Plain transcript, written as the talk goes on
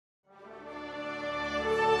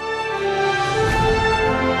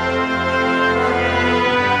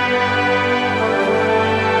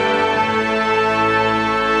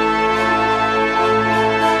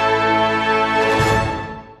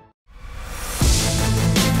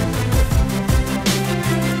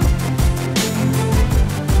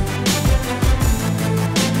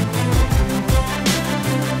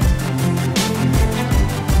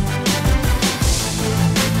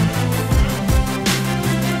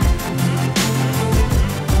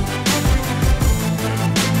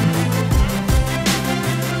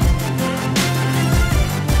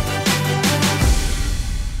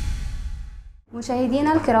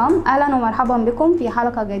مشاهدينا الكرام، أهلا ومرحبا بكم في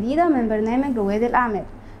حلقة جديدة من برنامج رواد الأعمال.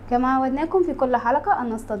 كما عودناكم في كل حلقة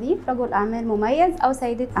أن نستضيف رجل أعمال مميز أو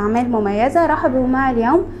سيدة أعمال مميزة. رحبوا معي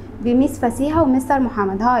اليوم بميس فسيحة ومستر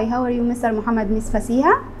محمد. Hi, how are you, Mr. Muhammad, Miss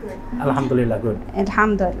Fasiha? Alhamdulillah, good.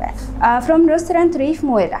 Alhamdulillah. From restaurant Reef,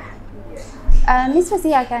 Muwaileh. Miss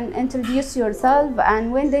Fasiha, can introduce yourself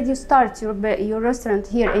and when did you start your restaurant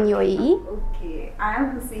here in UAE? Okay, I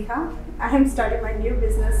am Fasiha. I am starting my new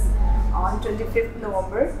business on 25th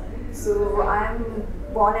November. So I am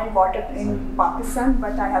born and brought up in Pakistan,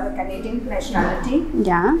 but I have a Canadian nationality.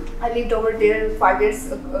 Yeah. I lived over there 5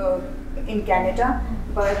 years in Canada,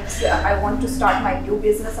 but I want to start my new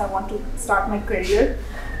business. I want to start my career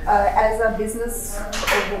as a business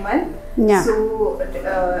woman. Yeah. So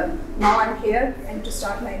now I'm here and to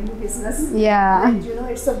start my new business. Yeah. And you know,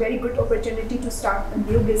 it's a very good opportunity to start a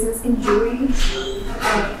new business in UAE.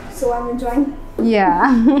 So I'm enjoying. Yeah.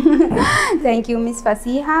 Thank you, Miss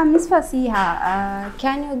Fasiha. Miss Fasiha,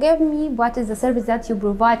 can you give me what is the service that you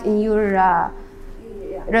provide in your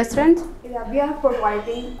restaurant? Yeah, we are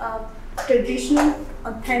providing traditional,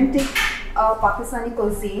 authentic Pakistani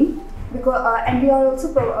cuisine, because and we are also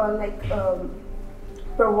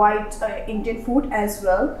provide Indian food as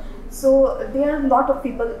well. So there are a lot of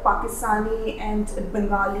people, Pakistani and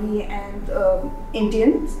Bengali and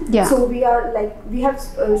Indians. Yeah. So we have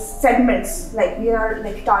segments, like we are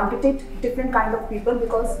like targeted different kind of people,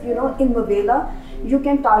 because you know in Muwaileh you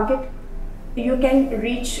can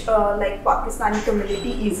reach like Pakistani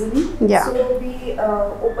community easily. Yeah. So we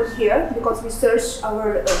open here because we search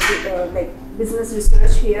our like business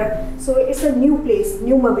research here. So it's a new place,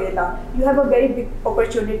 new Muwaileh. You have a very big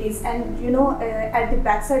opportunities, and you know at the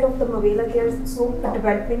backside of the Muwaileh there's so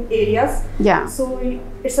developing areas. Yeah. So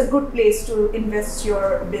it's a good place to invest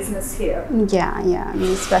your business here. Yeah,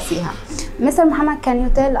 Miss Fasiha. Mr. Muhammad, can you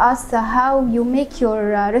tell us how you make your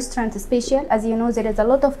restaurant special? As you know, there is a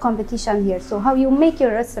lot of competition here. So how you make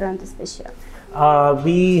your restaurant special?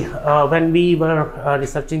 When we were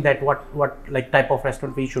researching that what like type of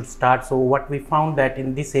restaurant we should start, so what we found that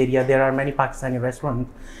in this area there are many Pakistani restaurants,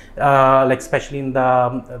 like especially in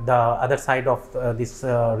the other side of this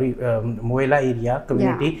Muwaileh area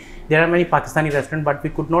community. Yeah. There are many Pakistani restaurants, but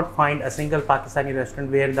we could not find a single Pakistani restaurant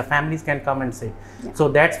where the families can come and sit. Yeah. So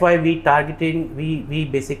that's why we target the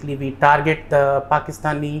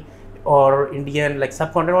Pakistani or Indian like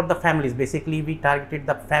subcontinent or the families. Basically we targeted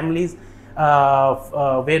the families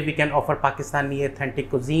where we can offer Pakistani authentic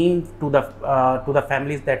cuisine to the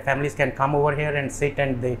families, that families can come over here and sit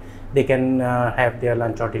and they can have their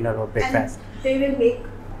lunch or dinner or breakfast. And they will make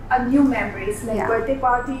a new memories, like birthday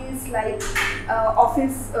parties, like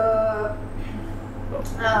office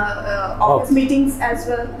meetings as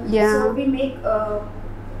well. Yeah. So we make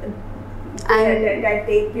that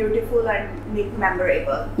day beautiful and make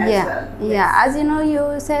memorable as well. Yes. Yeah, as you know,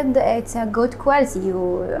 you said it's a good quality.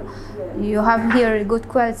 You have here good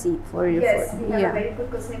quality for your yes, food. We have a very good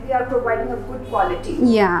cuisine. We are providing a good quality.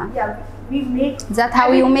 Yeah. We make that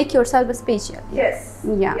how you make yourself special. Yes.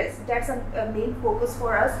 Yeah. Yes, that's a main focus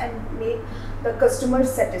for us, and make the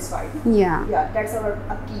customers satisfied. Yeah. Yeah, that's our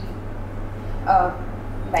key.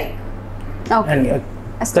 Like. Okay. And,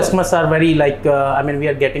 customers are very like I mean we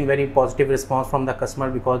are getting very positive response from the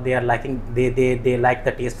customer, because they are liking they like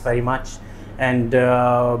the taste very much, and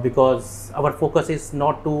because our focus is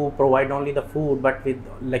not to provide only the food, but with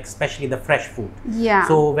like especially the fresh food. Yeah.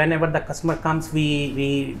 So whenever the customer comes,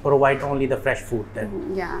 we provide only the fresh food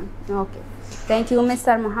then. Yeah. Okay. Thank you,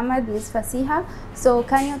 Mr. Muhammad, Miss Fasiha. So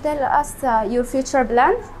can you tell us your future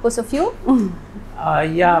plan, both of you?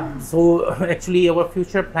 Yeah, so actually our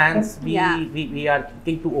future plans, we are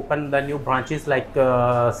thinking to open the new branches, like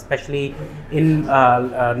especially in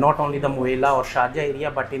not only the Muwaileh or Sharjah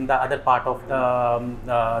area, but in the other part of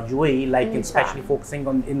the UAE, like especially focusing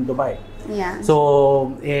on in Dubai. Yeah.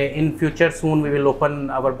 So in future soon we will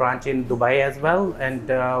open our branch in Dubai as well, and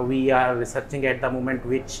we are researching at the moment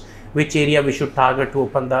which area we should target to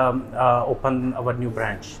open our new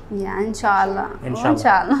branch. Yeah, inshallah.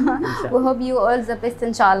 We hope you all the best,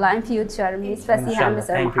 inshallah, in future, Miss Fasiha and Mr.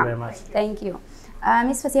 Thank you very much. Thank you.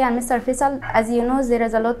 Miss Fasiha and Mr. Faisal, as you know, there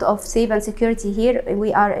is a lot of safe and security here.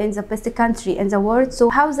 We are in the best country in the world. So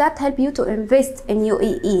how that help you to invest in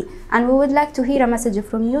UAE? And we would like to hear a message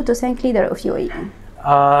from you to thank leader of UAE.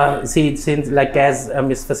 See, since like as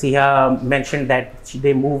Miss Fasiha mentioned that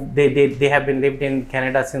they have been lived in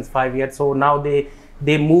Canada since 5 years, so now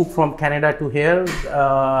they moved from Canada to here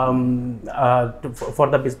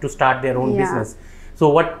to start their own business. So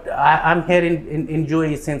what I'm here in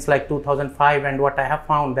UAE since like 2005, and what I have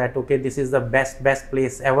found that okay, this is the best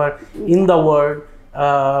place ever in the world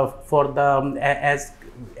for the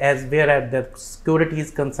as where the security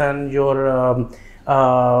is concerned, your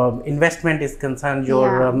investment is concerned,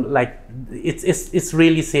 your like it's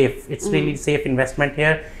really safe. It's really safe investment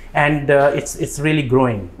here, and it's really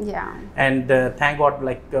growing. And thank God,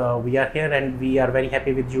 like we are here, and we are very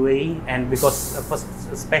happy with UAE. And because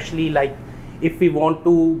especially like if we want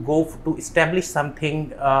to go to establish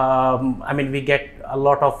something, I mean, we get a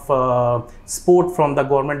lot of support from the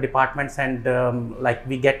government departments, and like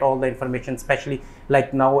we get all the information, especially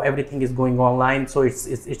like now everything is going online, so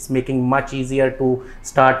it's making much easier to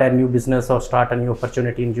start a new business or start a new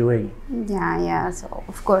opportunity in UAE. So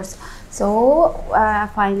of course. So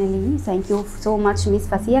finally, thank you so much, Miss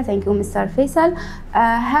Fasiha. Thank you, Mr. Faisal.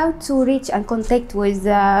 How to reach and contact with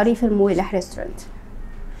Reef Muwaileh restaurant?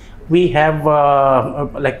 We have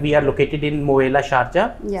like we are located in Muwaileh,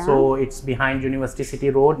 Sharjah. So it's behind University City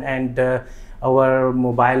Road, and our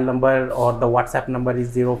mobile number or the WhatsApp number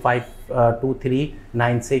is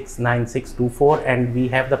 0523969624, and we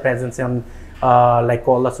have the presence on like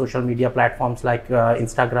all the social media platforms like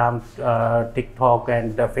Instagram, TikTok,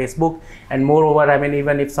 and Facebook. And moreover, I mean,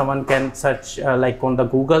 even if someone can search like on the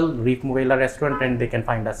Google Reef Muwaileh restaurant, and they can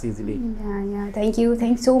find us easily. Thank you.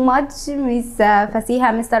 Thanks so much, Miss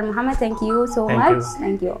Fasiha, Mr. Muhammad. Thank you so much.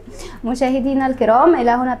 Thank you. مشاهدينا الكرام،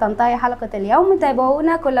 إلى هنا تنتهي حلقة اليوم.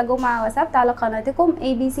 تابعونا كل جمعة وسبت على قناتكم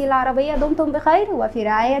ABC العربية. دمتم بخير وفي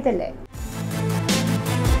رعاية الله.